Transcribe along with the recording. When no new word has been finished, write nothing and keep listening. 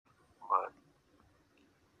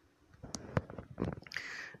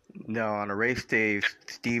No, on a race day,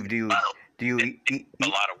 Steve, do you eat? A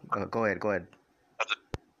lot of Go ahead.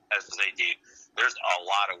 as I say, Dave, there's a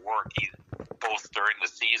lot of work, both during the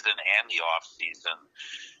season and the off season,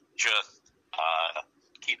 just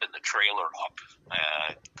keeping the trailer up,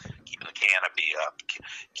 keeping the canopy up,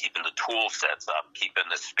 keeping the tool sets up, keeping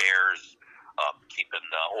the spares up, keeping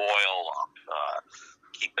the oil up,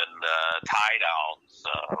 keeping the tie downs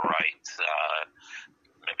right,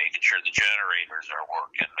 making sure the generators are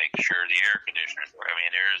working, making sure the air conditioners work. I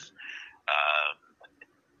mean, there's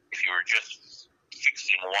if you were just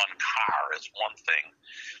fixing one car, it's one thing,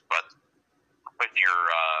 but when you're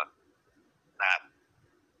not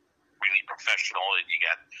really professional and you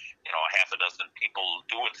got a half a dozen people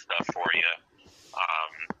doing stuff for you,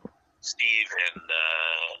 Steve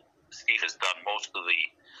has done most of the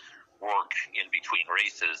work in between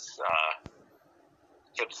races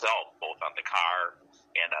himself, both on the car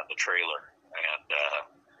and on the trailer. And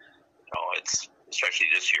it's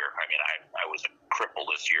especially this year. I mean, I was a cripple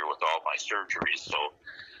this year with all my surgeries, so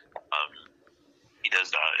he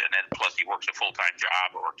does, and then plus he works a full-time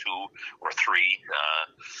job or two or three.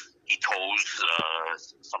 He tows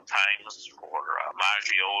sometimes for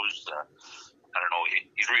Maggio's. I don't know.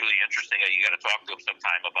 He's really interesting. You got to talk to him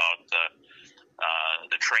sometime about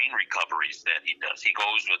the train recoveries that he does. He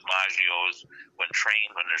goes with Maggio's when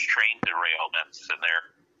there's train derailments, and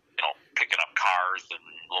they're picking up cars and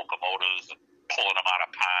locomotives and pulling them out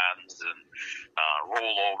of ponds and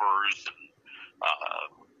rollovers, and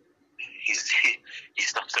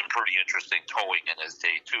he's done some pretty interesting towing in his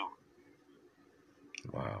day too.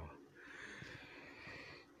 Wow.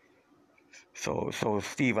 So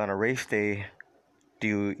Steve, on a race day, do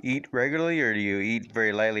you eat regularly or do you eat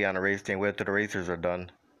very lightly on a race day after the races are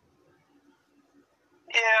done?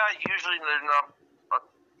 Yeah, usually there's not a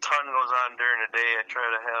ton goes on during the day. I try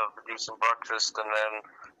to have a decent breakfast, and then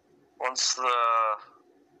once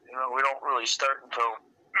we don't really start until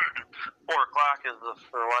 4 o'clock is the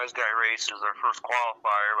Wise Guy race is their first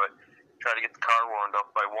qualifier, but try to get the car warmed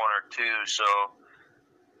up by 1 or 2. So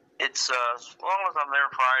it's as long as I'm there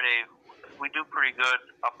Friday, we do pretty good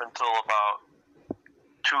up until about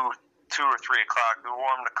 2 or 3 o'clock. We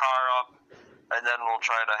warm the car up, and then we'll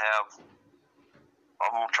try to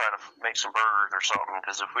make some burgers or something,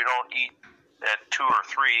 because if we don't eat at 2 or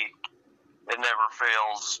 3, it never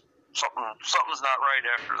fails. Something's not right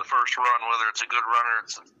after the first run, whether it's a good run or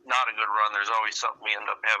it's not a good run. There's always something we end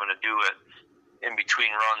up having to do it in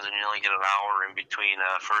between runs, and you only get an hour in between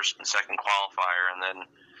first and second qualifier, and then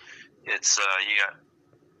it's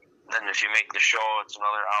then if you make the show, it's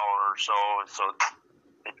another hour or so. So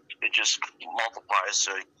it just multiplies.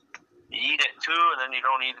 So you eat at 2, and then you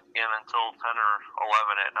don't eat again until 10 or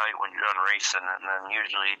 11 at night when you're done racing, and then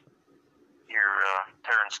usually you're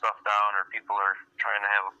tearing stuff down, or people are trying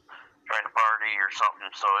to party or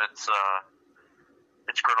something. So it's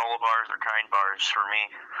granola bars or Kind bars for me.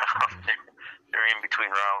 They're in between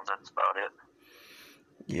rounds. That's about it.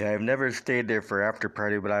 Yeah, I've never stayed there for after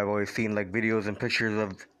party, but I've always seen like videos and pictures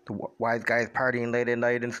of the Wise Guys partying late at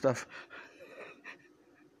night and stuff.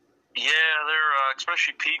 Yeah, they're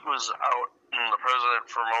especially Pete was out, the president,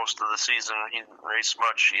 for most of the season. He didn't race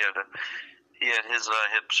much. He had his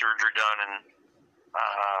hip surgery done, and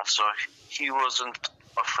so he wasn't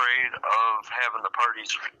afraid of having the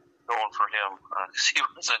parties going for him because he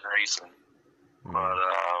wasn't racing.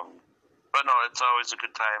 But no, it's always a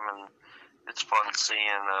good time, and it's fun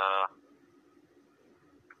seeing.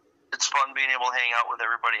 It's fun being able to hang out with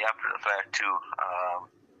everybody after the fact too.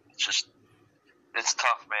 It's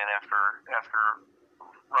tough, man. After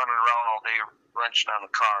running around all day wrenching on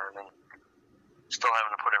the car, and then still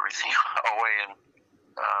having to put everything away and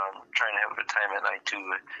trying to have a good time at night too.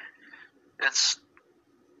 It's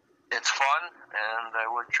fun, and I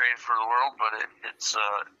wouldn't trade it for the world, but it's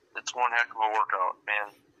one heck of a workout,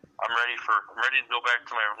 man. I'm ready to go back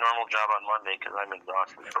to my normal job on Monday because I'm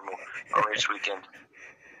exhausted from a race weekend,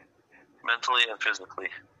 mentally and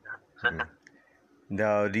physically.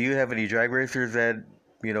 Now, do you have any drag racers that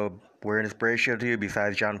were an inspiration to you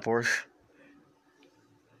besides John Force?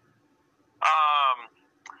 I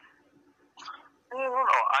don't know.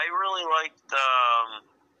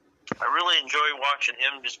 I really enjoy watching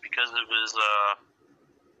him just because of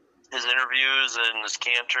his interviews and his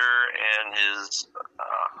canter and his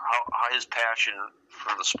passion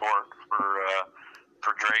for the sport,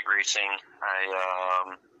 for drag racing. I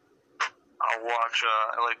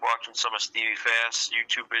like watching some of Stevie Fast's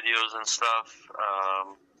YouTube videos and stuff.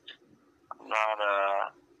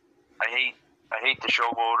 I hate the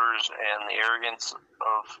showboaters and the arrogance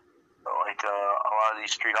of like a lot of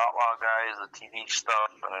these Street Outlaw guys, the TV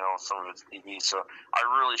stuff, and I know some of it's TV, so I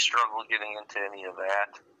really struggle getting into any of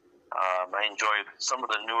that. I enjoy some of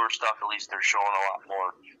the newer stuff. At least they're showing a lot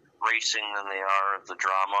more racing than they are of the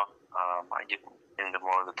drama. I get into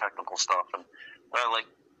more of the technical stuff, and I like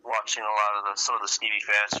watching a lot of some of the Stevie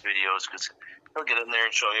Fast videos because he'll get in there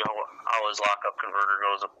and show you how his lockup converter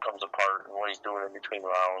comes apart and what he's doing in between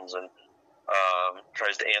rounds, and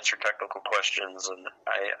tries to answer technical questions, and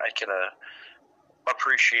I can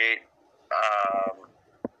appreciate.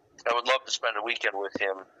 I would love to spend a weekend with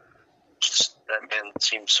him. That man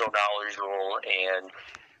seems so knowledgeable, and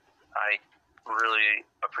I really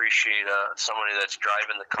appreciate somebody that's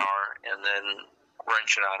driving the car and then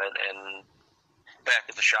wrenching on it and back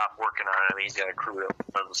at the shop working on it. I mean, he's got a crew that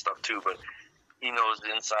does the stuff too, but he knows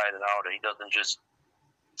the inside and out. He doesn't just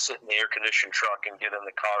sit in the air-conditioned truck and get in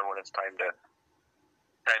the car when it's time to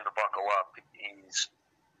buckle up. He's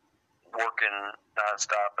working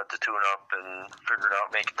nonstop at the tune-up and figuring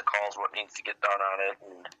out, making the calls, what needs to get done on it.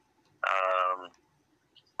 And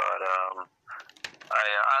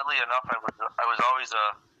oddly enough, I was always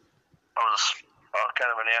kind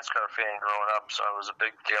of a NASCAR fan growing up, so I was a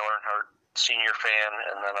big Dale Earnhardt Senior fan,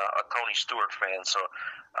 and then a Tony Stewart fan. So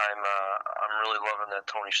I'm really loving that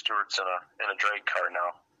Tony Stewart's in a drag car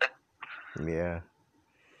now.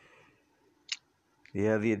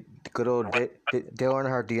 Yeah, the good old Dale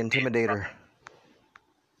Earnhardt, the Intimidator.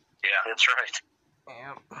 Yeah, that's right.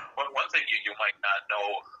 Yeah. One thing you might not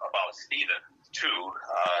know about Steven, too,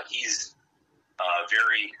 he's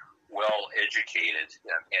very well educated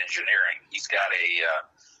in engineering. He's got a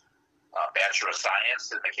Bachelor of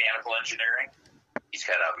Science in Mechanical Engineering. He's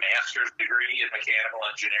got a master's degree in Mechanical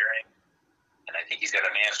Engineering. And I think he's got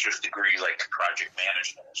a master's degree like project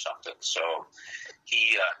management or something. So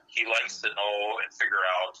he likes to know and figure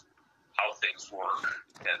out how things work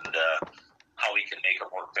and how he can make them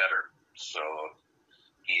work better. So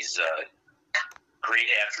he's great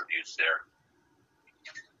attributes there.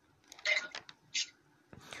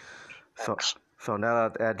 So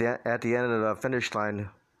now at the end of the finish line,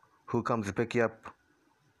 who comes to pick you up?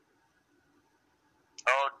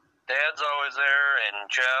 Oh, Dad's always there, and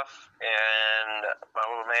Jeff, and my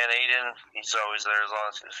little man Aiden. He's always there as long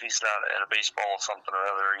as if he's not at a baseball or something or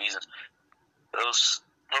other. Those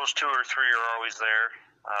two or three are always there.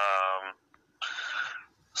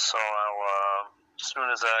 So I'll as soon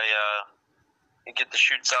as I get the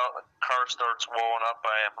chutes out, the car starts blowing up.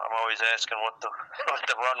 I'm always asking what the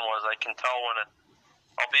run was. I can tell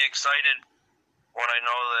I'll be excited when I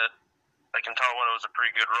know that I can tell when it was a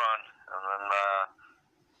pretty good run, and then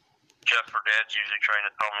Jeff or Dad's usually trying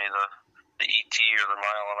to tell me the ET or the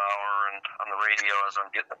mile an hour and on the radio as I'm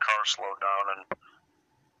getting the car slowed down, and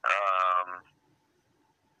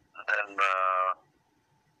then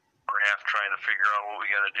we're half trying to figure out what we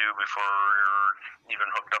got to do before we're even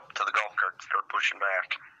hooked up to the golf cart to start pushing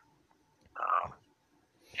back.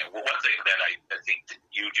 Well, one thing that I think that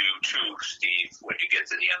you do too, Steve, when you get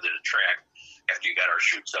to the end of the track, after you got our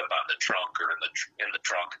chutes up on the trunk or in the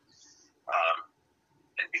trunk,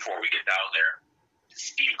 and before we get down there,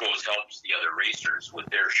 Steve helps the other racers with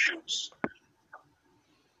their chutes,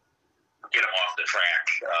 get them off the track,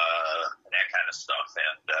 and that kind of stuff.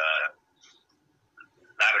 And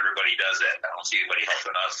not everybody does that. I don't see anybody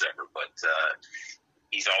helping us ever, but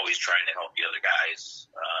he's always trying to help the other guys.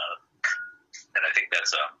 And I think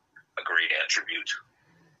that's a great attribute.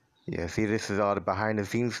 Yeah, see, this is all the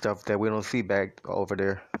behind-the-scenes stuff that we don't see back over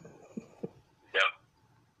there. Yep.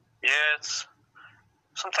 Yeah,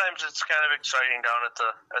 sometimes it's kind of exciting down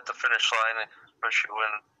at the finish line, especially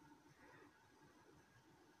when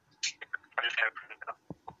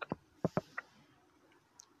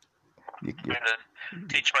trying to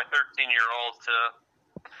teach my 13-year-old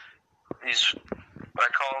I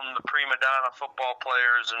call them the prima donna football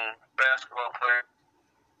players and basketball players.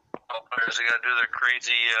 They got to do their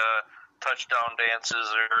crazy touchdown dances,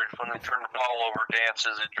 or when they turn the ball over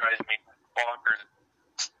dances. It drives me bonkers.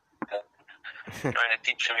 Trying to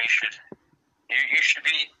teach them you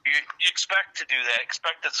expect to do that.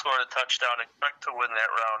 Expect to score the touchdown. Expect to win that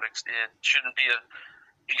round. It shouldn't be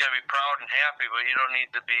you got to be proud and happy, but you don't need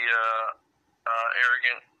to be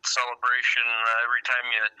arrogant celebration every time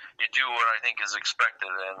you do what I think is expected,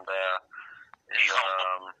 and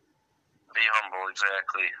be humble,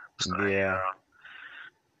 exactly. So, yeah.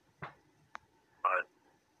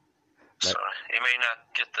 So you may not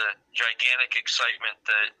get the gigantic excitement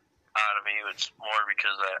out of me. It's more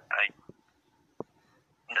because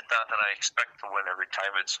it's not that I expect to win every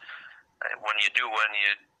time. It's when you do win,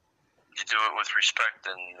 you do it with respect,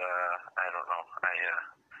 and I don't know.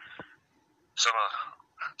 Some of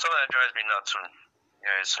Some of that drives me nuts when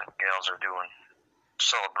guys and gals are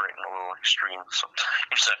celebrating a little extreme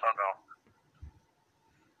sometimes. I don't know.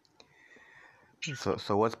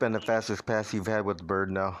 So what's been the fastest pass you've had with the bird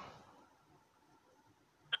now?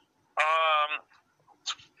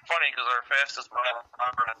 It's funny because our fastest mile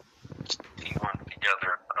team went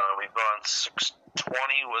together. We've gone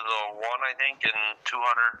 6:20 with a 1, I think, and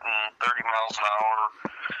 230 miles an hour,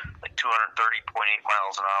 like 230.8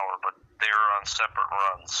 miles an hour, but they were on separate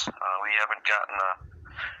runs. We haven't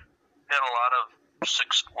had a lot of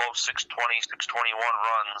 6:20, 6:21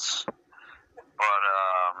 runs, but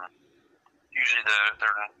usually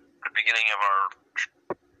they're the beginning of our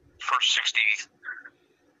first 60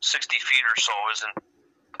 feet or so isn't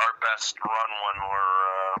our best run when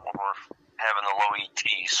we're having the low ET.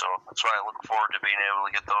 So that's why I look forward to being able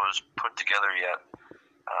to get those put together yet.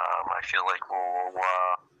 I feel like once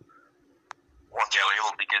we're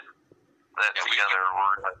able to get that together,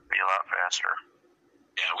 we're going to be a lot faster.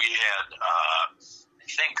 Yeah, we had, I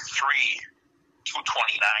think, 3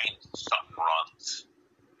 229 something runs.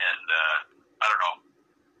 And, I don't know,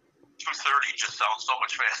 230 just sounds so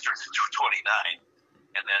much faster than 229.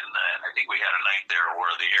 And then I think we had a night there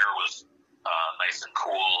where the air was nice and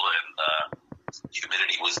cool and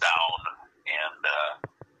humidity was down. And,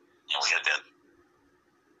 we had that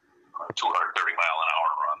 230 mile an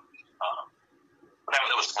hour run. But that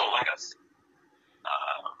was still like a 6:21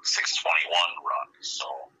 run.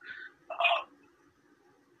 So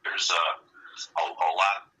there's a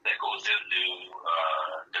lot that goes into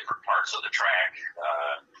different parts of the track.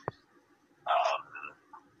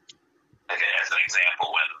 As an example,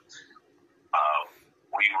 when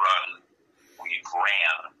we ran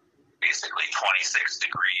basically 26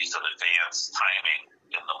 degrees of advanced timing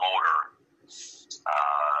in the motor,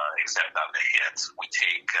 except on the hit. We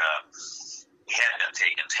had been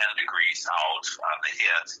taking 10 degrees out on the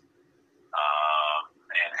hit,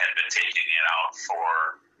 and had been taking it out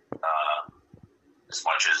for as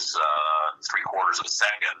much as 3/4 of a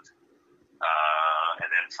second, and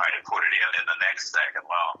then try to put it in the next second.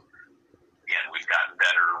 Well, again, we've gotten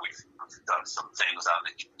better. We've done some things on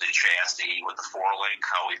the chassis with the 4-link,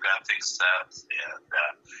 how we've got things set, and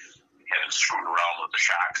we haven't screwed around with the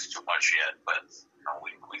shocks too much yet, but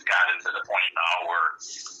we've gotten to the point now where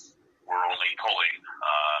we're only pulling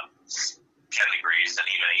 10 degrees and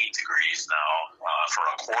even 8 degrees now for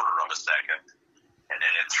 1/4 of a second, and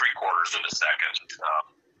then in 3/4 of a second,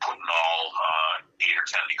 putting all 8 or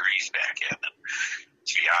 10 degrees back in. And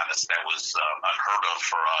to be honest, that was unheard of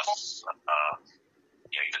for us,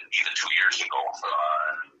 even 2 years ago.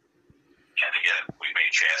 And again, we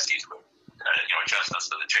made chassis with adjustments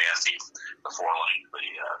to the chassis, the 4-link, the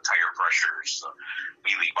tire pressures,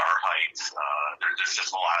 wheelie bar height. There's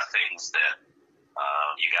just a lot of things that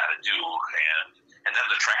you got to do, and then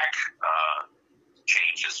the track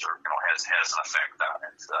changes or has an effect on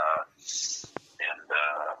it. And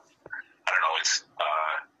I don't know. It's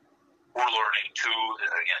we're learning too.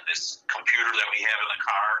 Again, this computer that we have in the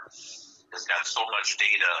car has got so much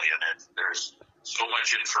data in it. There's so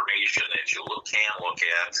much information that you can look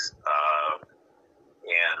at,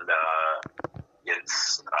 and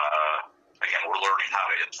it's again, we're learning how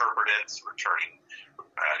to interpret it. We're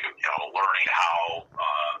learning how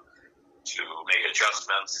to make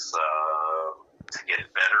adjustments to get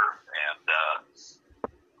it better. And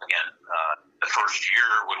again, the first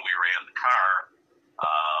year when we ran the car,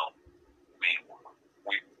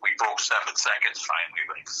 we broke 7 seconds fine. We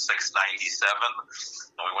went 6:97,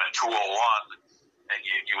 and we went 2:01, and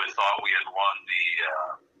you would thought we had won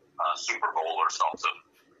the Super Bowl or something,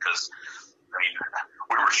 because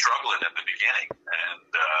we were struggling at the beginning,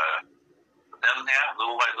 and then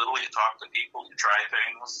little by little you talk to people, you try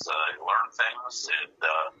things, you learn things, and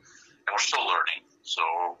we're still learning.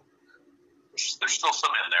 So there's still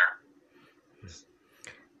some in there.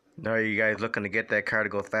 Now, are you guys looking to get that car to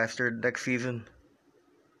go faster next season?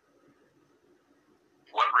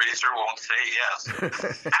 What racer won't say yes?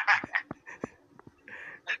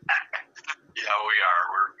 Yeah, we are.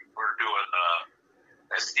 We're doing,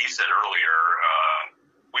 as Steve said earlier,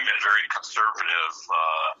 we've been very conservative,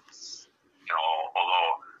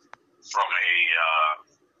 although from a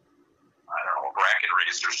bracket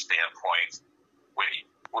racer standpoint, we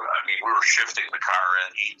were shifting the car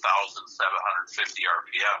at 8,750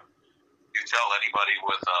 RPM. You tell anybody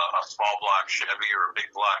with a small block Chevy or a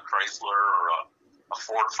big block Chrysler or a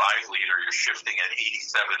Ford 5-liter, you're shifting at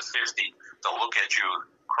 8,750, they'll look at you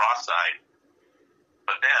cross-eyed.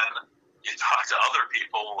 But then you talk to other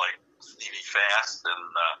people like Stevie Fast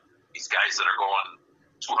and these guys that are going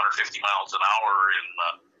 250 miles an hour in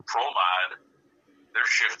Pro Mod, they're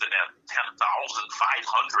shifting at 10,500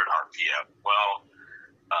 RPM. Well,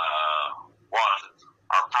 one,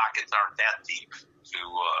 our pockets aren't that deep to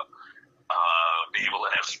be able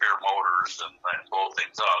to have spare motors and blow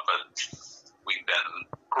things up, and we've been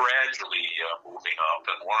gradually moving up.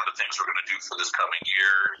 And one of the things we're going to do for this coming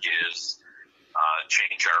year is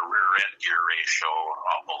change our rear end gear ratio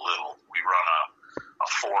up a little. We run a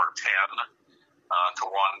 410 to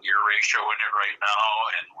 1 gear ratio in it right now,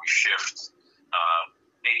 and we shift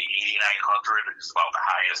maybe 8,900 is about the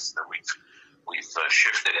highest that we've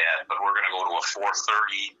shifted at, but we're going to go to a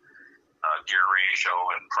 430 gear ratio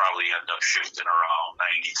and probably end up shifting around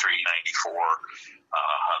 93, 94,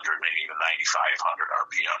 100, maybe even 9,500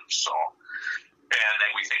 RPM. So, and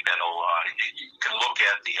then we think that'll, you can look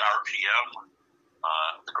at the RPM,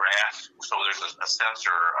 the graph. So there's a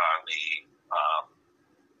sensor on the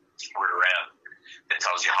rear end that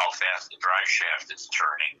tells you how fast the drive shaft is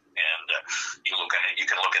turning, and you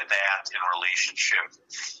can look at that in relationship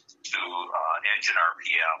to engine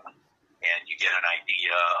RPM, and you get an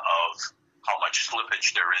idea of how much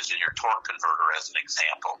slippage there is in your torque converter, as an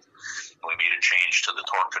example. And we made a change to the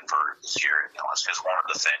torque converter this year, as one of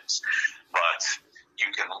the things. But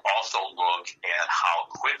you can also look at how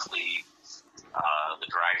quickly the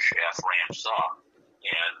drive shaft ramps up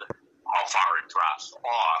and how far it drops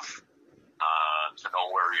off to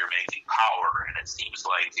know where you're making power. And it seems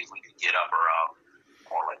like if we could get up around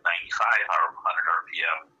more like 95 or 100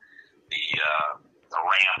 RPM, the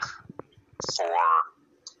ramp for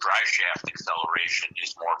drive shaft acceleration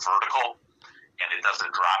is more vertical, and it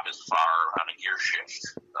doesn't drop as far on a gear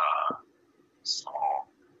shift. So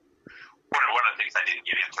one of the things I didn't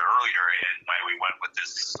get into earlier, and why we went with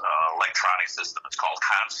this electronic system, it's called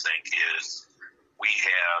ComSync, is we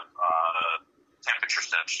have temperature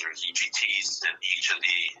sensors, EGTs, in each of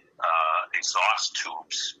the exhaust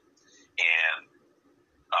tubes, and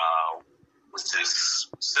with this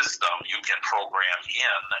system, you can program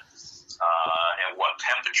in at what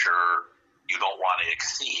temperature you don't want to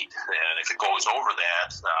exceed. And if it goes over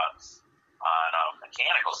that on a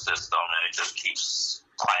mechanical system and it just keeps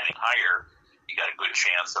climbing higher, you got a good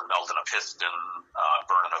chance of melting a piston,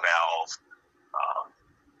 burning a valve,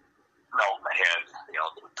 melting a head,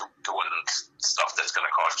 doing stuff that's going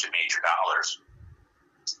to cost you major dollars.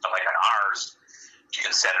 But like on ours, you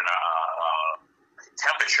can set a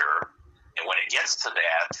temperature, and when it gets to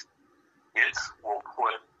that, it will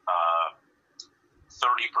put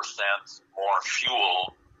 30% more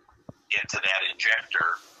fuel into that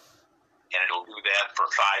injector, and it'll do that for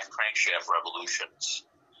 5 crankshaft revolutions.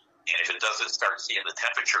 And if it doesn't start seeing the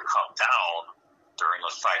temperature come down during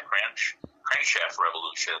those 5 crankshaft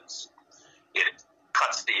revolutions, it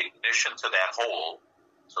cuts the ignition to that hole,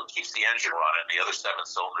 so it keeps the engine running. The other 7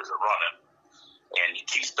 cylinders are running, and it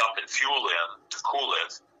keeps dumping fuel in to cool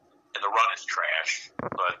it, and the run is trash.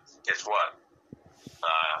 But guess what?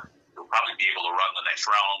 You'll probably be able to run the next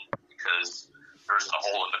round because there isn't a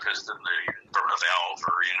hole in the piston, you didn't burn a valve,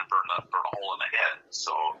 or you didn't burn a hole in the head.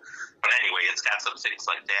 So, but anyway, it's got some things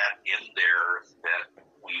like that in there that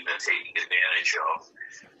we've been taking advantage of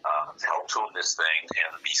to help tune this thing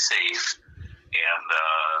and be safe. And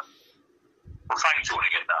we're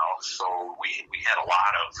fine-tuning it now. So we had a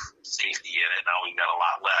lot of safety in it. Now we've got a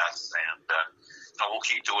lot less, and we'll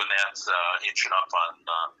keep doing that, inching up on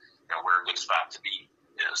where a good spot to be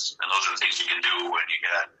is. And those are the things you can do when you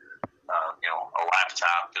got a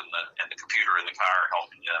laptop and the computer in the car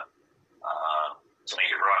helping you to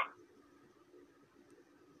make it run.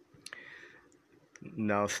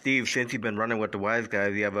 Now, Steve, since you've been running with the Wise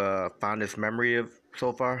Guys, do you have a fondest memory of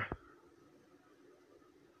so far?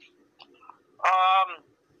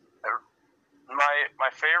 My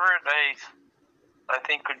favorite, I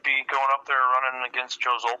think, would be going up there running against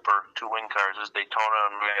Joe Zolper, 2 wing cars, is Daytona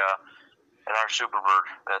and our Superbird.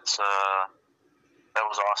 That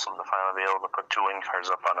was awesome to finally be able to put 2 wing cars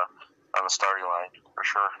up on the starting line, for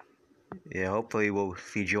sure. Yeah, hopefully we'll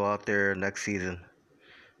see Joe out there next season.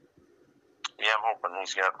 Yeah, I'm hoping.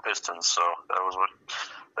 He's got pistons, so that was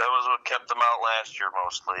what kept him out last year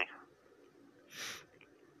mostly.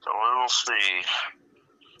 So we will see.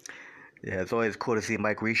 Yeah, it's always cool to see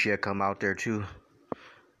Mike Riccia come out there too.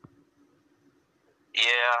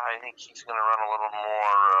 Yeah, I think he's going to run a little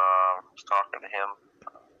more. I was talking to him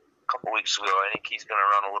a couple weeks ago. I think he's going to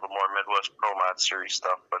run a little more Midwest Pro Mod Series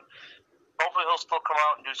stuff, but hopefully he'll still come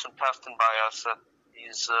out and do some testing by us.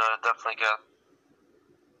 He's definitely got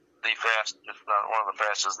the fast, if not one of the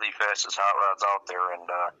fastest hot rods out there, and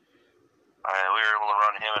we were able to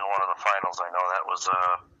run him in one of the finals. I know that was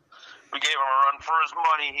we gave him a run for his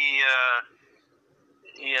money.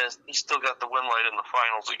 he still got the win light in the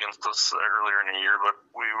finals against us earlier in the year, but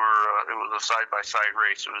it was a side-by-side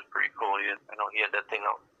race. It was pretty cool. I know he had that thing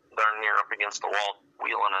out darn near up against the wall,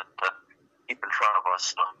 wheeling it to keep in front of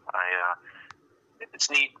us. So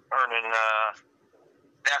it's neat earning.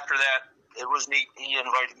 After that, it was neat. He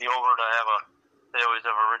invited me over to they always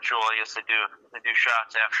have a ritual. I guess they do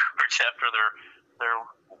shots afterwards after their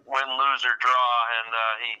win, lose, or draw, and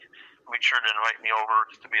he made sure to invite me over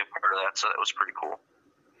to be a part of that. So that was pretty cool.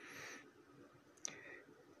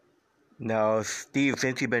 Now, Steve,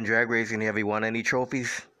 since you've been drag racing, have you won any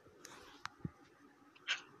trophies?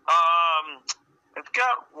 I've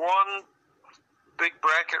got one big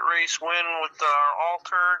bracket race win with our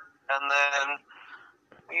Altered, and then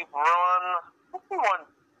we won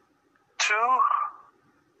two. I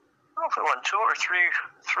don't know if we won two or three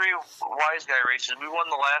Wise Guy races. We won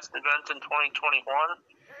the last event in 2021,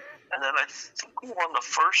 and then I think we won the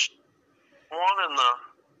first one and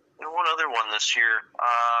one other one this year.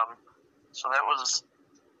 So that was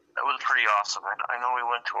pretty awesome. I know we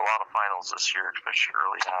went to a lot of finals this year, especially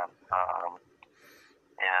early on.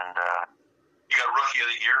 And you got Rookie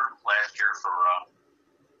of the Year last year for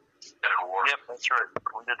that award. Yep, that's right.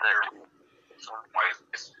 We did that too. So,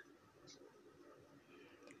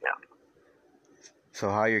 yeah.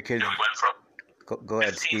 So how your kids? We went from go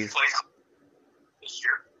ahead, Steve. Place this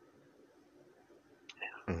year.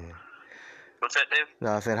 Yeah. Mm-hmm. What's that, Dave?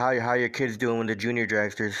 No, I said how your kids doing with the junior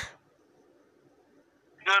dragsters?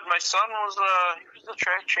 Good. My son was the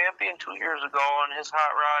track champion 2 years ago on his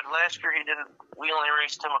hot rod. Last year we only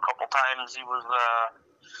raced him a couple times. He's got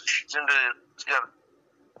a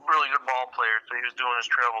really good ball player, so he was doing his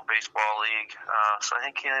travel baseball league. So I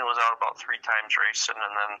think he was out about 3 times racing,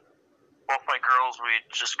 and then both my girls, we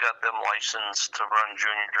just got them licensed to run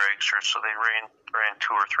junior dragsters, so they ran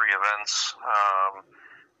 2 or 3 events,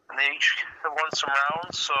 and they each have won some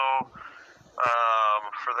rounds. So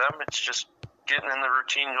for them, it's just getting in the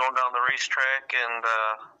routine, going down the racetrack, and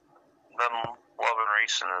them loving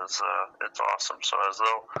racing is it's awesome. So as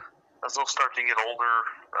they'll start to get older,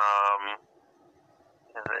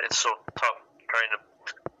 it's so tough trying to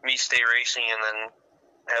stay racing and then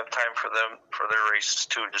have time for their races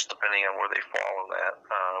too, just depending on where they fall in that.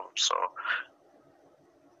 So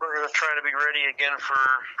we're gonna try to be ready again for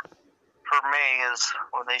May is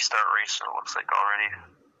when they start racing. It looks like already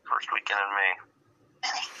first weekend in May.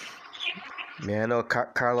 Yeah, I know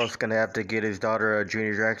Carlos gonna have to get his daughter a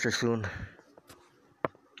junior dragster soon.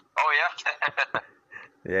 Oh yeah.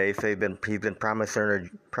 Yeah, he said he's been promising her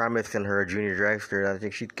a junior dragster. I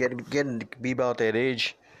think she's getting to be about that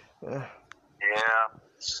age. Yeah,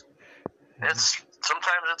 it's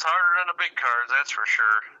sometimes it's harder than the big cars, that's for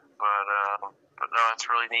sure. But no, it's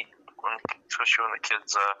really neat especially when the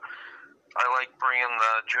kids. I like bringing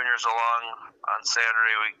the juniors along on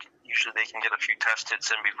Saturday. Usually they can get a few test hits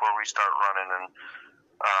in before we start running. And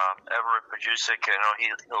Everett Pajusic, I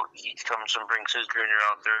know he comes and brings his junior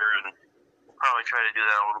out there, and we'll probably try to do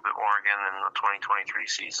that a little bit more again in the 2023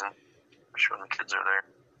 season, especially when the kids are there.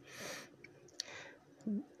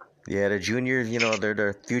 Yeah, the juniors, they're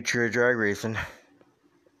the future of drag racing.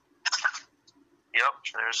 Yep,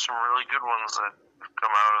 there's some really good ones that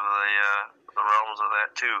come out of the realms of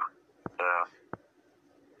that too.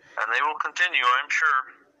 And they will continue, I'm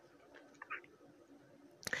sure.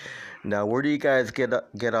 Now, where do you guys get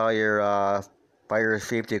all your fire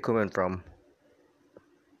safety equipment from?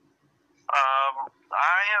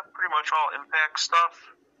 I have pretty much all impact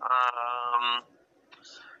stuff.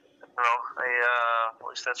 At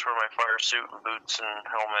least that's where my fire suit and boots and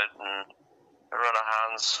helmet, and I run a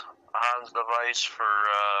Hans device for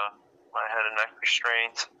my head and neck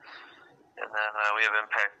restraint. And then we have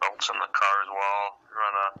impact belts in the car as well. We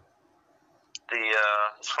run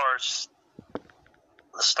as far as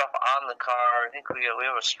the stuff on the car, I think we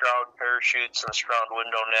have a Stroud parachutes and a Stroud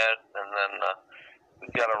window net, and then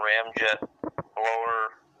we've got a Ramjet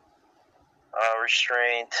blower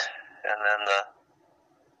restraint, and then the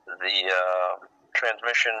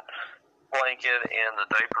transmission blanket and the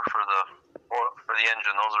diaper for the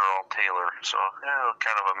engine. Those are all Taylor, so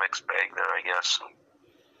kind of a mixed bag there, I guess.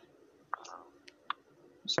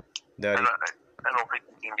 I don't think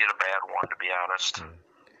you can get a bad one, to be honest.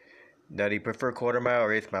 Now, do you prefer quarter mile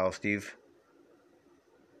or eighth mile, Steve?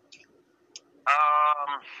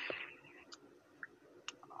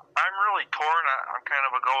 I'm really torn. I'm kind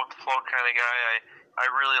of a go with the flow kind of guy. I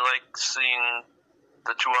really like seeing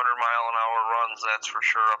the 200-mile-an-hour runs, that's for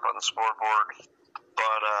sure, up on the scoreboard.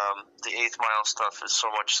 But the eighth mile stuff is so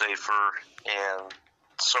much safer and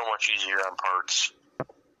so much easier on parts.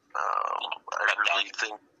 I really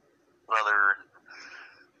think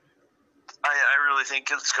I really think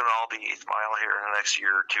it's going to all be 8th mile here in the next year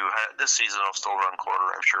or two. This season I'll still run quarter,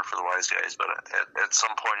 I'm sure, for the wise guys, but at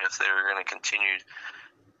some point, if they're going to continue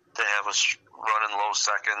to have us running low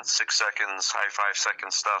seconds, 6 seconds, high 5 second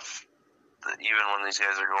stuff, even when these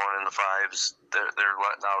guys are going in the 5s, they're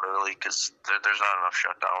letting out early because there's not enough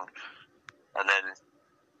shutdown. And then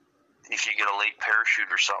if you get a late parachute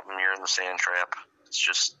or something, you're in the sand trap. It's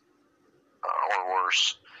just, or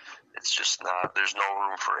worse, it's just not, there's no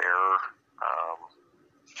room for error.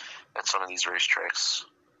 At some of these racetracks,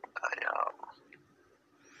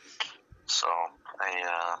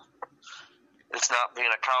 it's not being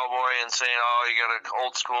a cowboy and saying, "Oh, you got to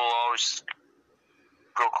old school, always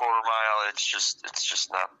go quarter mile." It's just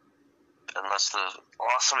not. Unless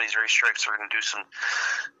some of these racetracks are going to do some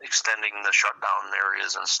extending the shutdown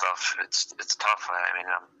areas and stuff, it's tough. I mean,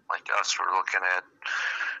 like us, we're looking at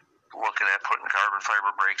putting carbon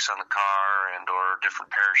fiber brakes on the car and or different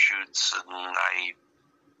parachutes, and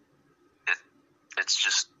it's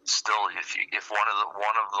just still if one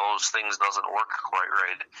of those things doesn't work quite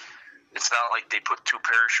right, it's not like they put 2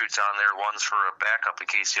 parachutes on there, one's for a backup in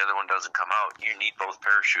case the other one doesn't come out. You need both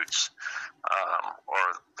parachutes,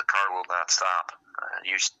 or the car will not stop.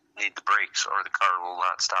 You need the brakes, or the car will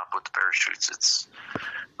not stop with the parachutes. It's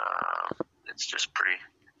just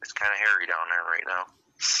it's kind of hairy down there right now.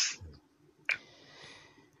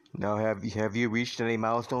 Now, have you reached any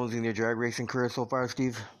milestones in your drag racing career so far,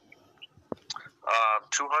 Steve?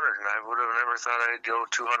 200, and I would have never thought I'd go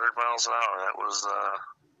 200 miles an hour. That was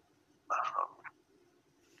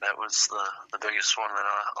the biggest one that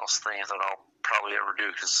I'll think that I'll probably ever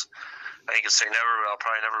do, because I think it's say never, but I'll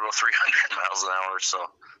probably never go 300 miles an hour.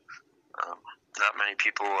 So not many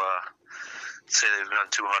people say they've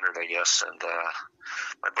done 200, I guess. And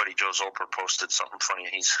my buddy Joe Zolper posted something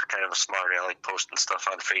funny. He's kind of a smart aleck, posting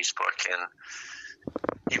stuff on Facebook, and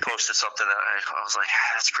he posted something that I was like,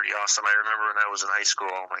 that's pretty awesome. I remember when I was in high school,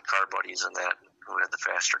 all my car buddies and that, who had the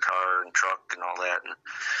faster car and truck and all that, and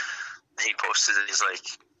he posted it. He's like,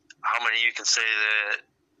 how many of you can say that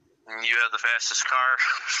you have the fastest car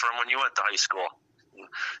from when you went to high school?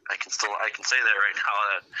 I can say that right now,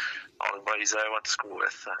 that all the buddies that I went to school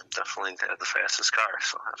with definitely had the fastest car.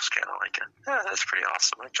 So I was kind of like, yeah, that's pretty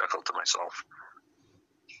awesome. I chuckled to myself.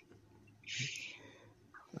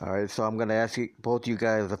 All right, so I'm going to ask both you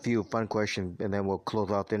guys a few fun questions, and then we'll close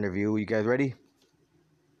out the interview. You guys ready?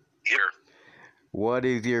 Here. What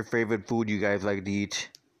is your favorite food you guys like to eat?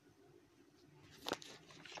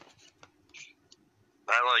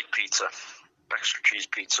 I like pizza. Extra cheese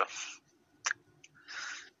pizza.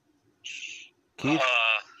 Keith?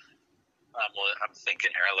 I'm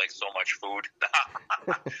thinking here. I like so much food.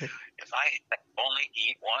 If I only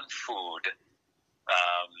eat one food,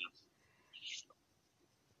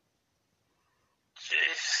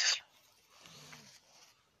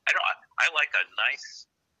 I like a nice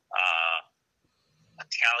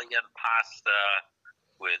Italian pasta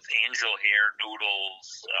with angel hair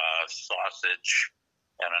noodles, sausage,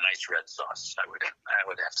 and a nice red sauce. I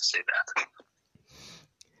would have to say that.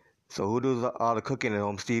 So who does all the cooking at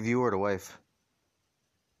home, Steve, you or the wife?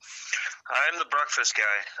 I'm the breakfast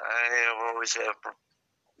guy. I always have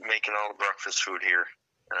making all the breakfast food here.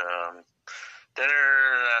 Dinner,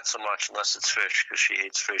 not so much, unless it's fish, because she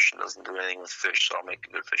hates fish and doesn't do anything with fish, so I'll make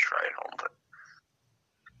a good fish fry at home. But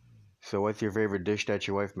So what's your favorite dish that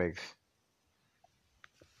your wife makes?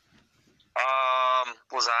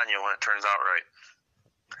 lasagna when it turns out right.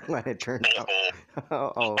 When it turns out.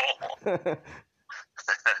 Oh.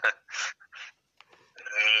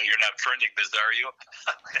 You're not trending this, are you?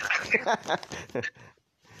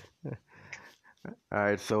 All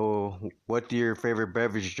right, so what's your favorite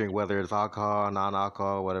beverage drink, whether it's alcohol,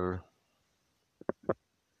 non-alcohol, whatever?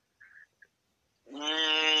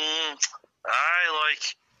 I like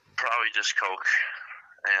probably just Coke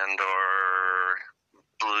and or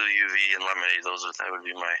Blue UV and lemonade. That would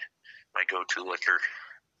be my go-to liquor.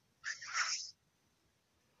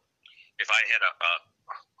 If I had a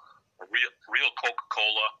real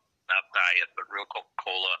Coca-Cola, not diet, but real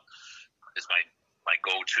Coca-Cola is my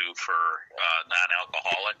go-to for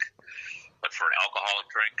non-alcoholic. But for an alcoholic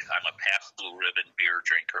drink, I'm a Pabst Blue Ribbon beer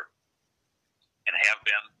drinker, and have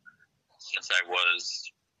been since I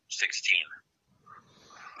was 16.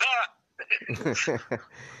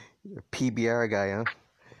 PBR guy, huh?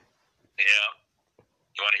 Yeah.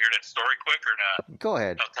 You want to hear that story quick or not? Go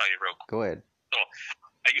ahead. I'll tell you real quick. Go ahead. So,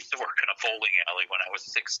 I used to work in a bowling alley when I was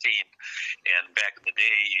 16, and back in the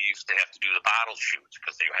day, you used to have to do the bottle shoots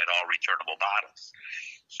because they had all returnable bottles.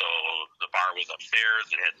 So the bar was upstairs.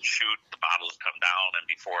 It had the chute. The bottles come down, and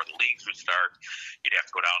before the leagues would start, you'd have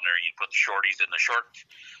to go down there and you'd put the shorties in the short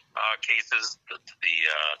cases, the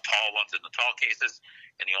tall ones in the tall cases,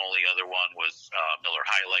 and the only other one was Miller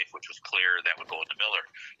High Life, which was clear. That would go in the Miller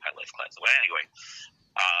High Life class. But anyway,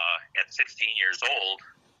 at 16 years old,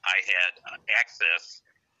 I had access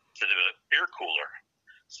to the beer cooler.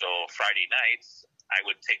 So Friday nights, I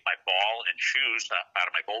would take my ball and shoes out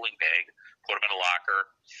of my bowling bag, put them in a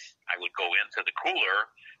locker. I would go into the cooler,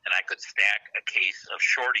 and I could stack a case of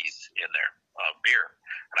shorties in there, beer.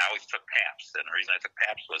 And I always took Pabst. And the reason I took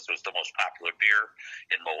Pabst was it was the most popular beer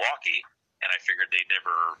in Milwaukee, and I figured they'd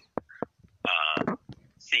never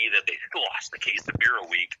see that they lost a case of beer a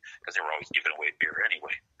week because they were always giving away beer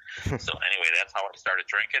anyway. So anyway, that's how I started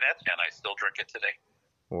drinking it, and I still drink it today.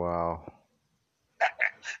 Wow.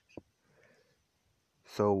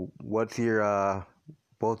 So, what's your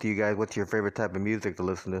both of you guys? What's your favorite type of music to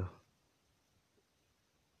listen to?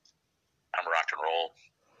 I'm rock and roll,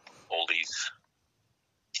 oldies.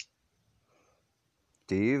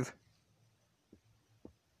 Steve?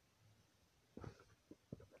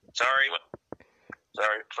 Sorry,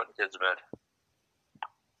 putting kids to bed.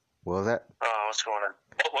 What was that? Oh, what's going on?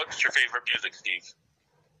 What's your favorite music, Steve?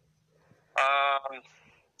 I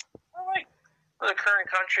like the current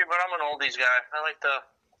country, but I'm an oldies guy. I like the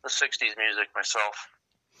 60s music myself.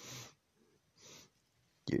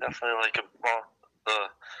 Definitely like the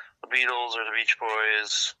Beatles or the Beach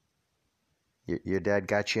Boys. Your dad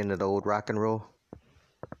got you into the old rock and roll?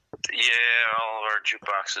 Yeah, all of our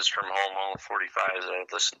jukeboxes from home, all the 45s I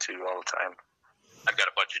listen to all the time. I've got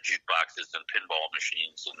a bunch of jukeboxes and pinball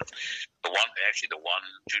machines, and the one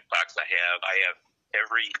jukebox I have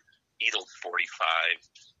every Beatles 45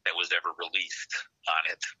 that was ever released on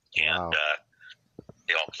it, and Wow.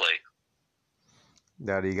 They all play.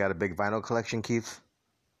 Now, do you got a big vinyl collection, Keith?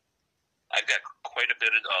 I've got quite a bit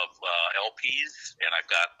of LPs, and I've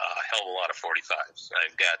got a hell of a lot of 45s.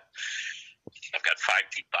 I've got 5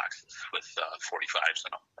 jukeboxes with 45s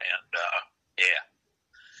in them, and yeah.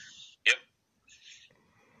 Yep.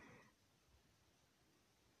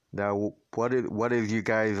 Now, what is you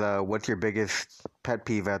guys? What's your biggest pet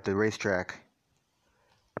peeve at the racetrack?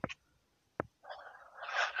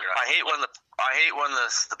 I hate when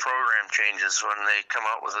the program changes, when they come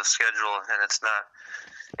out with a schedule and it's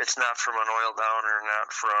not from an oil downer,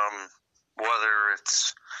 not from weather.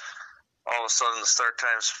 It's all of a sudden the start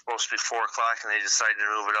time's supposed to be 4 o'clock and they decide to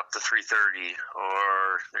move it up to 3:30,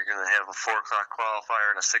 or they're going to have a 4 o'clock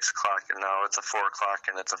qualifier and a 6 o'clock, and now it's a 4 o'clock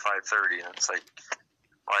and it's a 5:30, and it's like,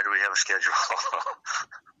 why do we have a schedule?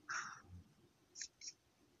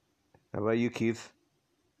 How about you, Keith?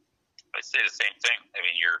 I say the same thing. I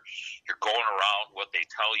mean, you're going around what they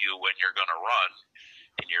tell you when you're going to run,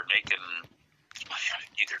 and you're making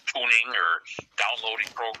either tuning or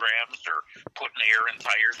downloading programs or putting air in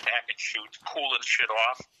tires, packing chutes, cooling shit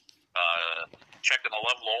off, checking the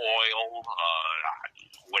level of oil,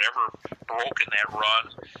 whatever broke in that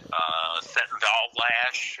run, setting valve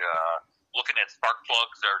lash, looking at spark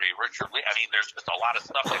plugs. Are they Richard Lee? I mean, there's just a lot of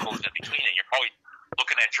stuff that goes in between, and you're probably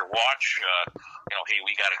looking at your watch, hey,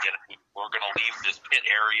 we got to we're going to leave this pit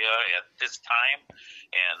area at this time.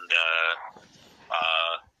 And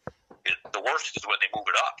the worst is when they move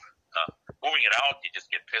it up. Moving it out, you just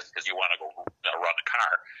get pissed because you want to go run the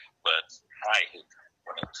car. But I hate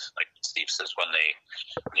when it's, like Steve says, when they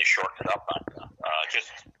shorten it up on just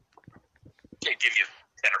they give you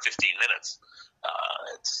 10 or 15 minutes.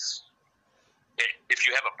 If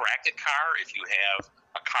you have a bracket car, if you have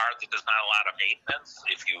a car that does not a lot of maintenance,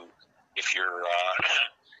 if you're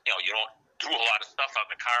you don't do a lot of stuff on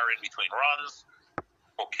the car in between runs,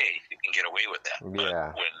 okay, you can get away with that. Yeah.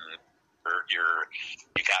 But when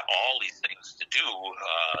you got all these things to do,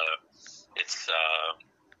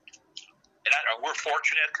 we're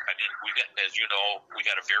fortunate. I mean, as you know, we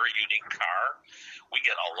got a very unique car. We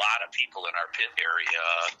get a lot of people in our pit area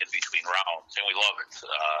in between rounds, and we love it.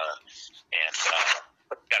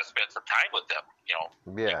 But you got to spend some time with them.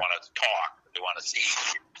 They want to talk. They want to see.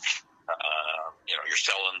 You're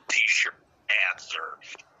selling T-shirt hats, or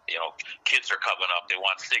kids are coming up. They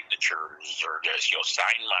want signatures, or just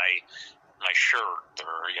sign my shirt,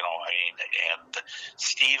 or and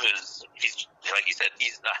Steve he's like he said,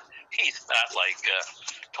 he's not like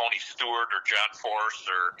Tony Stewart or John Force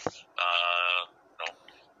or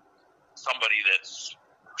somebody that's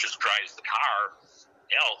just drives the car.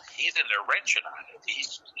 He's in there wrenching on it.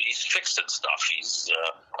 He's fixing stuff. He's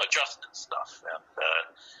adjusting stuff, and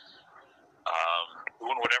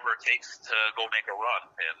doing whatever it takes to go make a run.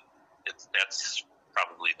 And that's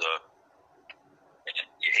probably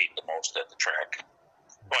you hate the most at the track.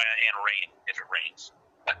 Well, and rain if it rains,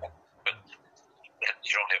 but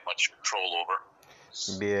you don't have much control over.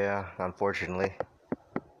 Yeah, unfortunately.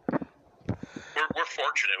 We're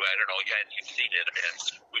fortunate. I don't know. Yeah, you've seen it, and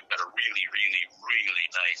we've got a really, really, really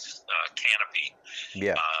nice canopy.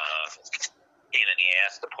 Yeah. Pain in the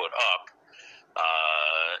ass to put up,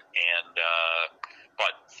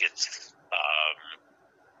 but it's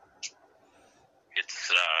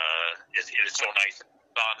so nice in the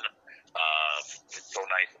sun. It's so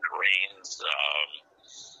nice when it rains,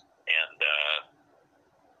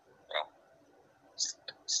 well,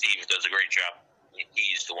 Steve does a great job.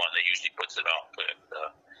 He's the one that usually puts it up, and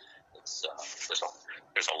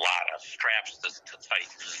there's a lot of straps to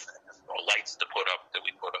tighten, and lights to put up that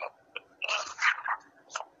we put up.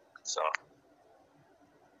 So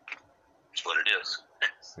that's what it is.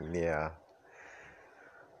 Yeah.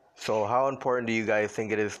 So how important do you guys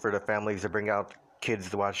think it is for the families to bring out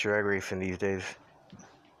kids to watch drag racing these days?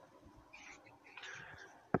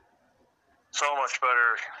 So much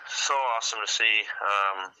better. So awesome to see.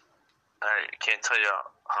 I can't tell you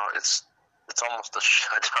how it's almost a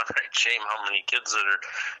downright shame how many kids that are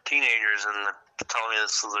teenagers and they're telling me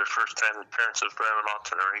this is their first time their parents have driven out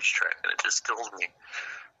to the racetrack, and it just kills me.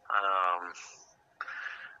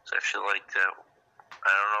 So I feel like I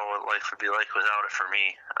don't know what life would be like without it for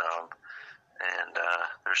me.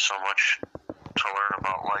 There's so much to learn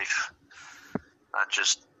about life. Not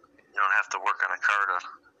just, you don't have to work on a car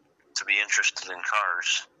to be interested in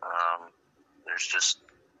cars. There's just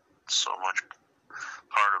so much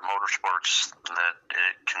part of motorsports that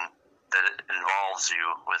it involves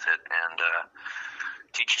you with it and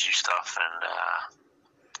teaches you stuff, and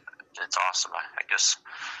it's awesome. I guess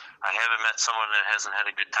I haven't met someone that hasn't had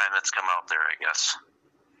a good time that's come out there, I guess.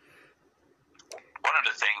 One of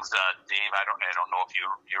the things, Dave, I don't know if you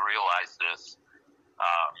realize this,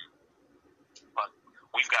 but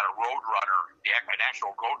we've got a Roadrunner, an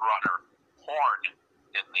actual Roadrunner horn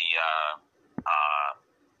in the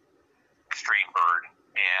Extreme Bird,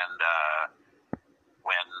 and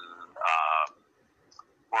when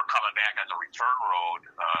we're coming back on the return road,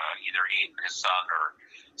 either Aiden, his son, or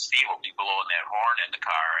Steve will be blowing that horn in the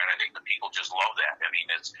car, and I think the people just love that. I mean,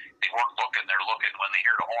 they weren't looking; they're looking when they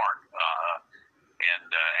hear the horn. I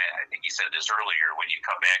think you said this earlier. When you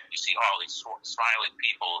come back, you see all these smiling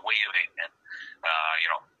people waving, and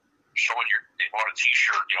showing they bought a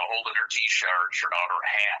T-shirt, holding their T-shirt out or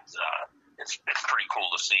a hat. It's pretty cool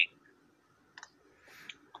to see.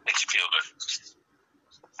 Makes you feel good.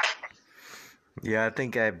 Yeah, I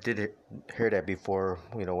think I did hear that before.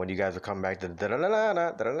 When you guys are coming back to da-da-la-la.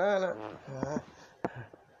 Yep.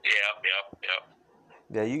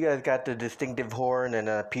 Yeah, you guys got the distinctive horn,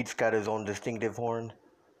 and Pete's got his own distinctive horn.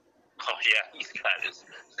 Oh yeah, he's got his.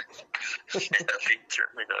 Yeah, he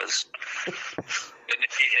certainly does. And it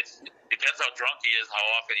depends how drunk he is, how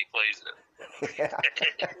often he plays it.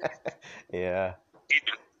 Yeah.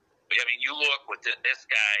 I mean, you look what this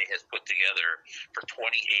guy has put together for 28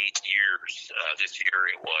 years. This year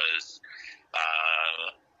it was,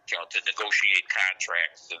 to negotiate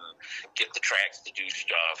contracts and get the tracks to do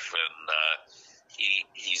stuff, and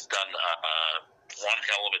he's done one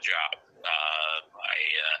hell of a job. I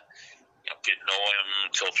didn't know him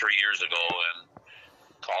until 3 years ago, and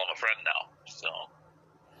call him a friend now. So.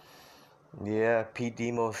 Yeah, Pete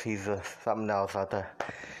Demos, he's something else out there.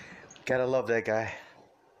 Gotta love that guy.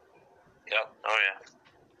 Yep. Oh, yeah.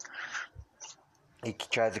 He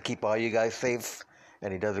tries to keep all you guys safe,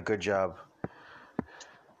 and he does a good job.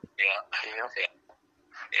 Yeah.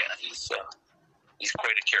 He's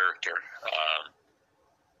quite a character.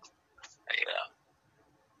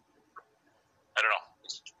 I don't know.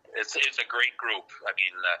 It's a great group. I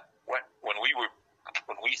mean, when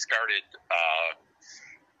we started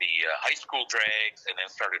the high school drags and then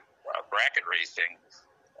started bracket racing.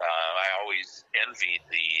 I always envied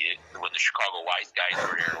when the Chicago Wise guys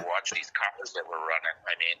were here to watch these cars that were running.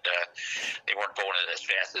 I mean, they weren't going as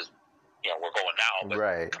fast as we're going now, but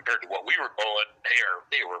right. Compared to what we were going,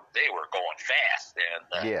 they were going fast,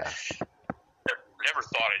 and yeah. Never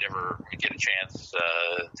thought I'd ever get a chance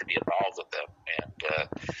to be involved with them. And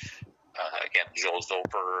again, Joe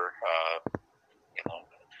Zoper,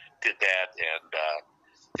 did that, and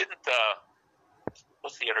didn't.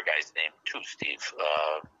 What's the other guy's name too, Steve?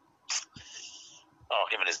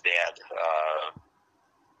 Him and his dad.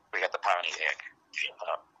 We got the Pontiac.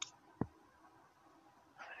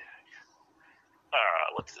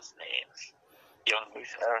 What's his name? Young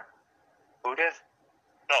who did?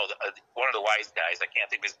 No, one of the Wise guys. I can't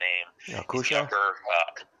think of his name. Kusha? Younger.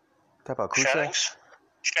 Talk about Kusha?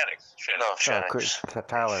 Shenix. No, Shenix.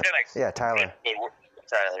 Tyler. Shenix. Yeah, Tyler.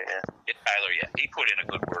 Tyler, yeah. Tyler, yeah, he put in a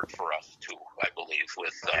good word for us too, I believe,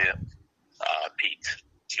 with Pete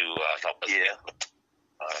to help us. Yeah,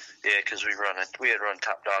 because we had run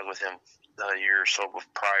Top Dog with him a year or so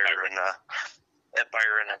prior, and at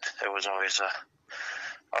Byron, and it was always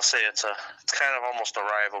I'll say it's kind of almost a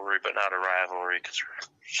rivalry, but not a rivalry because we're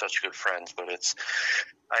such good friends. But it's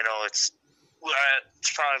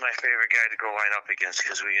probably my favorite guy to go line up against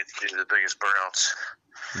because we get to do the biggest burnouts.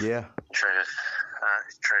 Yeah. Try to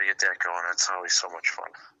get that going. It's always so much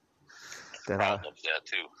fun. Crowd loves that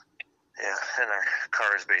too. Yeah, and our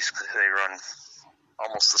cars basically they run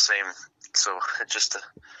almost the same. So it just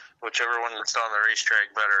whichever one that's on the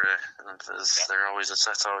racetrack better, that's always a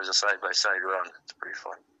side by side run. It's pretty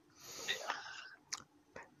fun.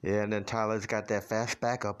 Yeah, and then Tyler's got that fast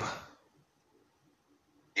backup.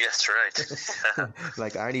 Yes, right.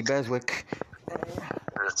 Like Arnie Beswick.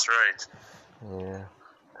 That's right. Yeah.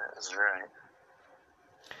 That's right.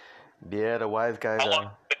 Yeah, the wise guys. How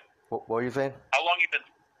long? What were you saying? How long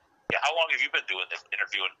have you been doing this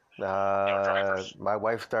interviewing? Drivers? My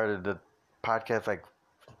wife started the podcast like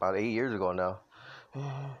about 8 years ago now.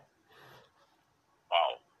 Wow.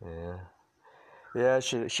 Yeah,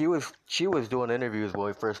 she was doing interviews when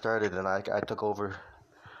we first started, and I took over.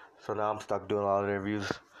 So now I'm stuck doing all the interviews.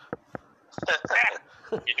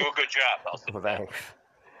 You do a good job. Well, thanks.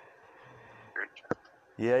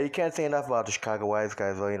 Yeah, you can't say enough about the Chicago Wise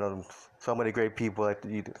guys, though. You know, so many great people, like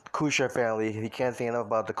the Kusha family. You can't say enough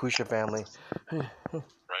about the Kusha family. Right.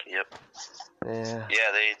 Yep. Yeah.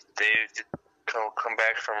 Yeah, they come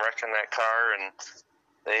back from wrecking that car, and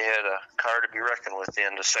they had a car to be reckoned with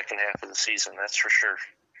in the second half of the season. That's for sure.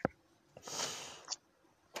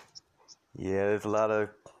 Yeah, there's a lot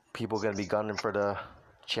of people going to be gunning for the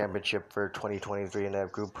championship for 2023 in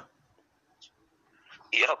that group.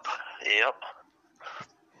 Yep. It'll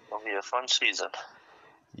be a fun season.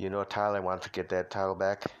 You know, Tyler wants to get that title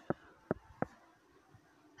back.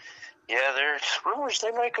 Yeah, there's rumors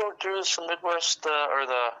they might go do some Midwest or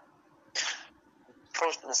the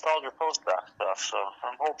nostalgia post-doc stuff. So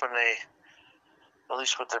I'm hoping they, at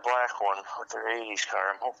least with their black one, with their '80s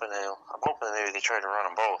car, I'm hoping maybe they try to run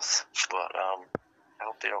them both. But I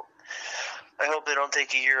hope they don't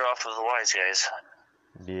take a year off of the Wise guys.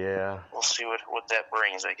 Yeah. We'll see what that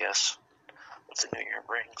brings, I guess. What the new year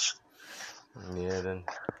brings. Yeah, then.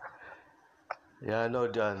 Yeah, I know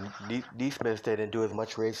D-Smith, they didn't do as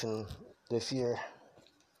much racing this year.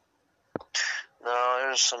 No,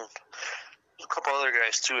 there's a couple other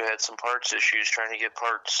guys too had some parts issues trying to get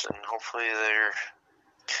parts, and hopefully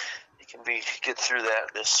they can get through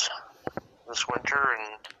that this winter.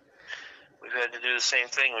 And we've had to do the same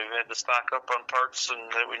thing. We've had to stock up on parts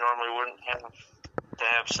and that we normally wouldn't have to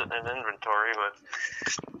have sitting in inventory. But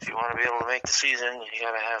if you want to be able to make the season, you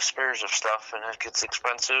got to have spares of stuff, and it gets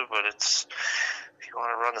expensive. But if you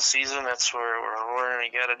want to run the season, that's what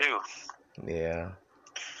you got to do. Yeah.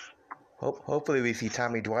 Hopefully we see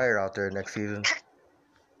Tommy Dwyer out there next season.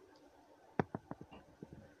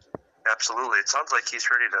 Absolutely. It sounds like he's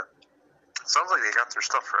ready to. It sounds like they got their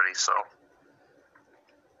stuff ready. So.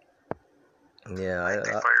 Yeah, I think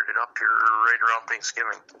they fired it up here right around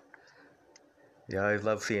Thanksgiving. Yeah, I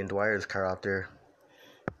love seeing Dwyer's car out there.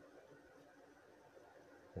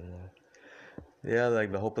 Yeah,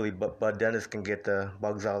 like hopefully Bud Dennis can get the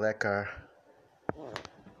bugs out of that car.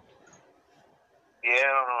 Yeah, I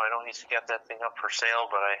don't know. I know he's got that thing up for sale,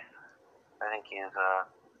 but I think he's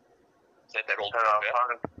Is that old I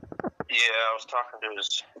was talking to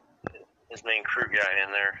his main crew guy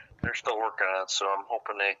in there. They're still working on it, so I'm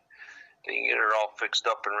hoping they can get it all fixed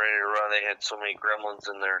up and ready to run. They had so many gremlins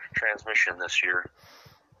in their transmission this year.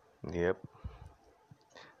 Yep.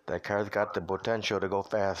 That car's got the potential to go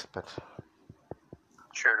fast, but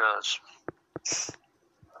sure does.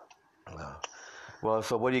 Well,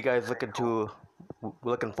 so what are you guys looking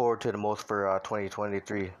forward to the most for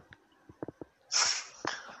 2023?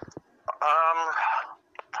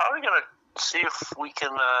 Probably gonna see if we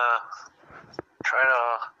can try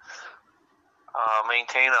to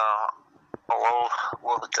maintain a low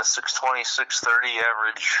like a 6:20, 6:30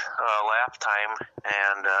 average lap time,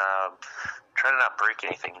 and try to not break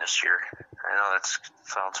anything this year. I know that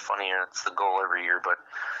sounds funny, and it's the goal every year, but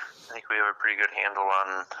I think we have a pretty good handle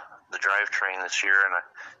on the drivetrain this year, and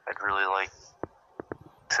I'd really like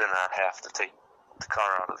to not have to take the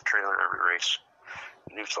car out of the trailer every race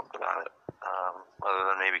and do something on it, other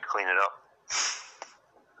than maybe clean it up.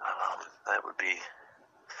 That would be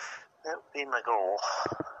my goal.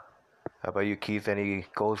 How about you, Keith? Any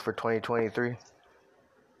goals for 2023?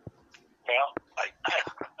 Well,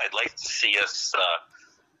 I'd like to see us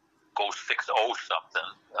go 6.0 something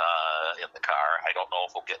in the car. I don't know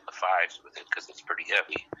if we'll get in the fives with it because it's pretty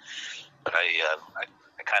heavy. But I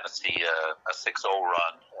kind of see a 6.0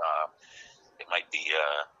 run. It might be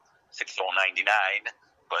 6.099,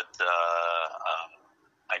 but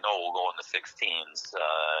I know we'll go in the 16s.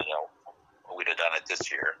 We'd have done it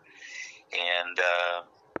this year, and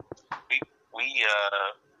we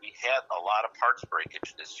had a lot of parts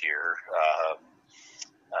breakage this year.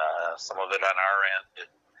 Some of it on our end,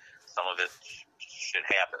 some of it shit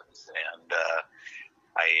happens, and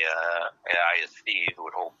I, as Steve,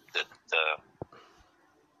 would hope that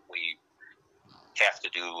we have to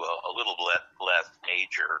do a little less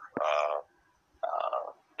major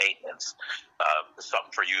maintenance.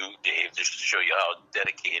 Something for you, Dave, just to show you how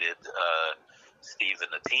dedicated Steve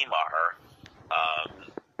and the team are.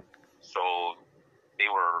 So they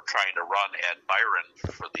were trying to run at Byron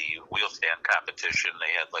for the wheel stand competition.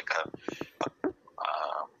 They had like a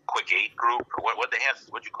quick 8 group, or what they have?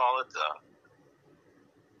 What'd you call it?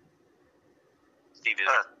 Steve,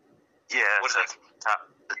 what is it?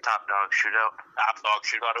 The top dog shootout. Top dog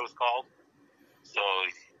shootout, it was called. So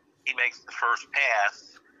he makes the first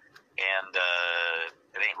pass, and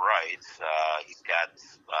it ain't right. He's got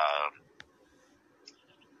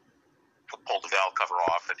pulled the valve cover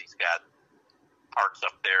off, and he's got parts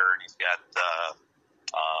up there, and he's got a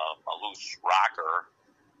loose rocker.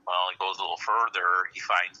 Well, he goes a little further, he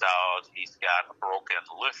finds out he's got a broken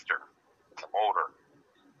lifter in the motor.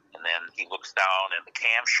 And then he looks down, and the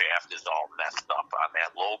camshaft is all messed up on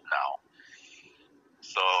that lobe now.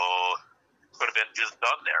 So could have been just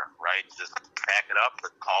done there, right? Just pack it up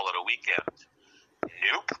and call it a weekend.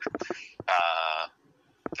 Nope.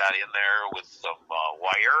 Got in there with some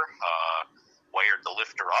wired the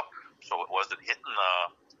lifter up, so it wasn't hitting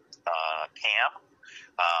the cam,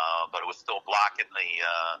 but it was still blocking the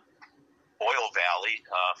oil valley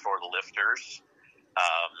for the lifters.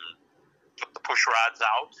 Took the push rods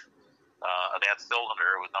out of that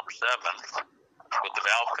cylinder with number 7, put the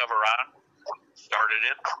valve cover on, started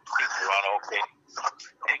it, seemed to run okay.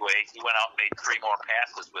 Anyway, he went out and made 3 more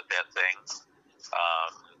passes with that thing,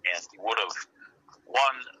 and he would have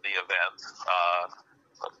won the event.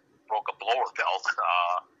 Broke a blower belt,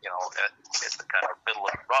 at the kind of middle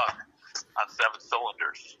of the run on 7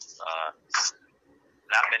 cylinders.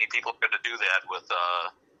 Not many people are going to do that with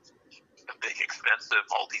a big, expensive,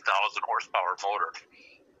 multi-thousand horsepower motor,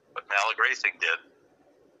 but Malik Racing did.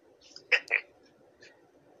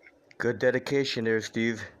 Good dedication there,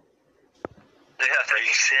 Steve. Yeah,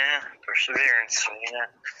 thanks. Yeah, perseverance. Yeah.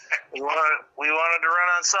 We wanted to run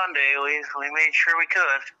on Sunday. We made sure we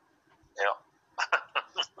could. Yeah.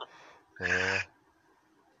 Yeah.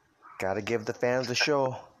 Gotta give the fans a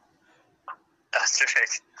show. That's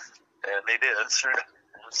right. And they did. That's right.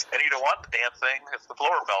 And you'd have won the damn thing if the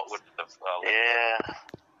blower belt wouldn't have. Yeah.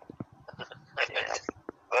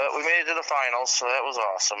 But we made it to the finals, so that was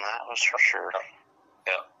awesome. That was for sure.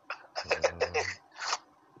 Yeah.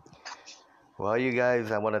 Well, you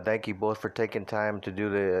guys, I want to thank you both for taking time to do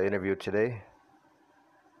the interview today.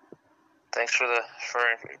 Thanks for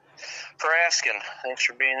asking. Thanks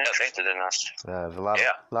for being interested in us. It was a lot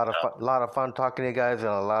of fun talking to you guys, and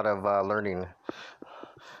a lot of learning.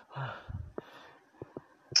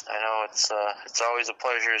 I know it's always a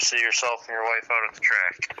pleasure to see yourself and your wife out at the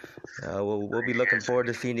track. We'll be looking forward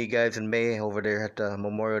to seeing you guys in May over there at the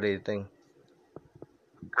Memorial Day thing.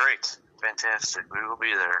 Great, fantastic. We will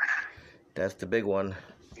be there. That's the big one.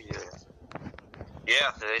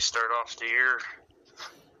 Yeah. They start off the year.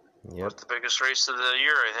 Yep. With the biggest race of the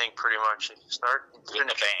year, I think, pretty much. Start and In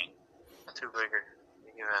the bang. 2 big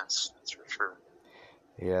events, that's for sure.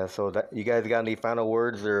 Yeah, so you guys got any final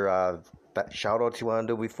words or shout-outs you want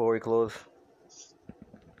to do before we close?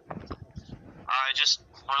 I just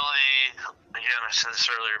really, again, I said this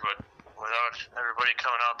earlier, but without everybody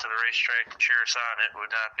coming out to the racetrack to cheer us on, it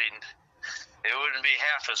wouldn't be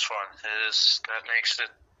half as fun. That makes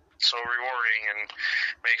it so rewarding and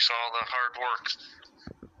makes all the hard work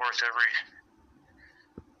worth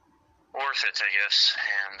it, I guess.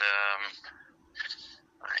 And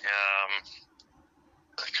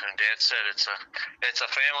like Dad said, it's a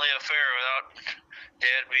family affair without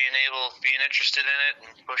Dad being interested in it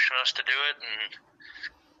and pushing us to do it, and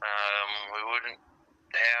we wouldn't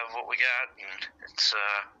have what we got. And it's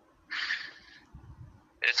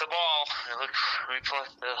a ball. We play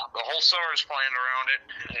the whole summer is planned around it.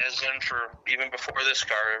 It has been for even before this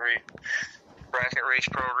car. Every bracket race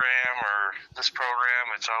program or this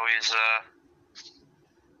program, it's always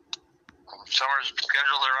summer's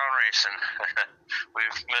scheduled around racing.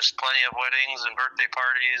 We've missed plenty of weddings and birthday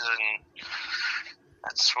parties, and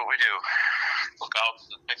that's what we do. cookouts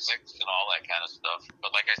and picnics and all that kind of stuff.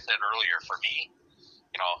 But like I said earlier, for me,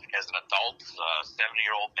 as an adult,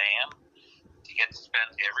 70-year-old man, you get to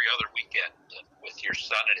spend every other weekend with your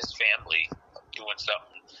son and his family doing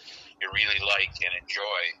something you really like and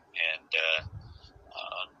enjoy, and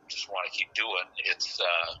just want to keep doing. It's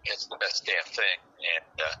the best damn thing,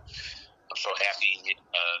 and I'm so happy.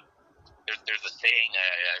 There's a saying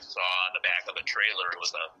I saw on the back of the trailer. It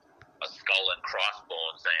was a skull and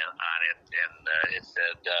crossbones on it, and it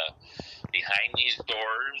said, "Behind these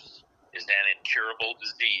doors is an incurable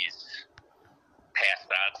disease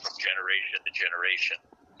passed on from generation to generation."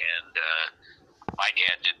 And my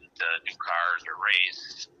dad didn't do cars or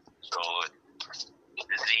race, so the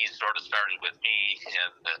disease sort of started with me.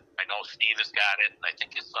 And I know Steve has got it, and I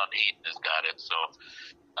think his son Aiden has got it. So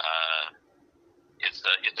it's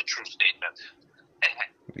a true statement.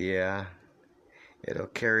 Yeah, it'll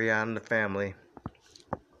carry on the family.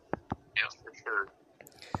 Yeah, for sure.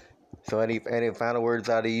 So any final words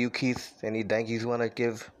out of you, Keith? Any thank yous you want to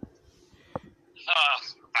give?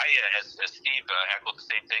 As Steve echoed the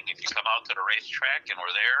same thing. If you come out to the racetrack and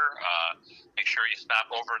we're there, make sure you stop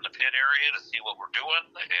over in the pit area to see what we're doing,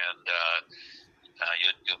 and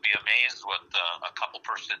you'll be amazed what a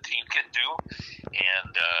couple-person team can do.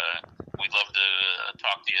 And we'd love to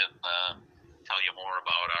talk to you and tell you more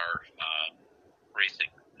about our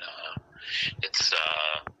racing. It's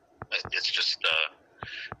just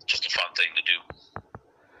a fun thing to do.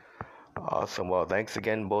 Awesome. Well, thanks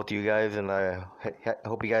again, both of you guys, and I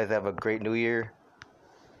hope you guys have a great New Year.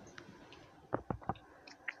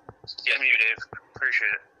 Yeah, you, Dave.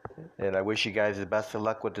 Appreciate it. And I wish you guys the best of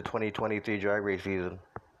luck with the 2023 drag race season.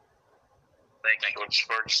 Thank you. Looking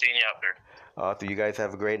forward to seeing you out there. Awesome. You guys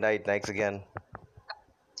have a great night. Thanks again.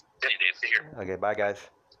 See you, Dave. See you here. Okay, bye, guys.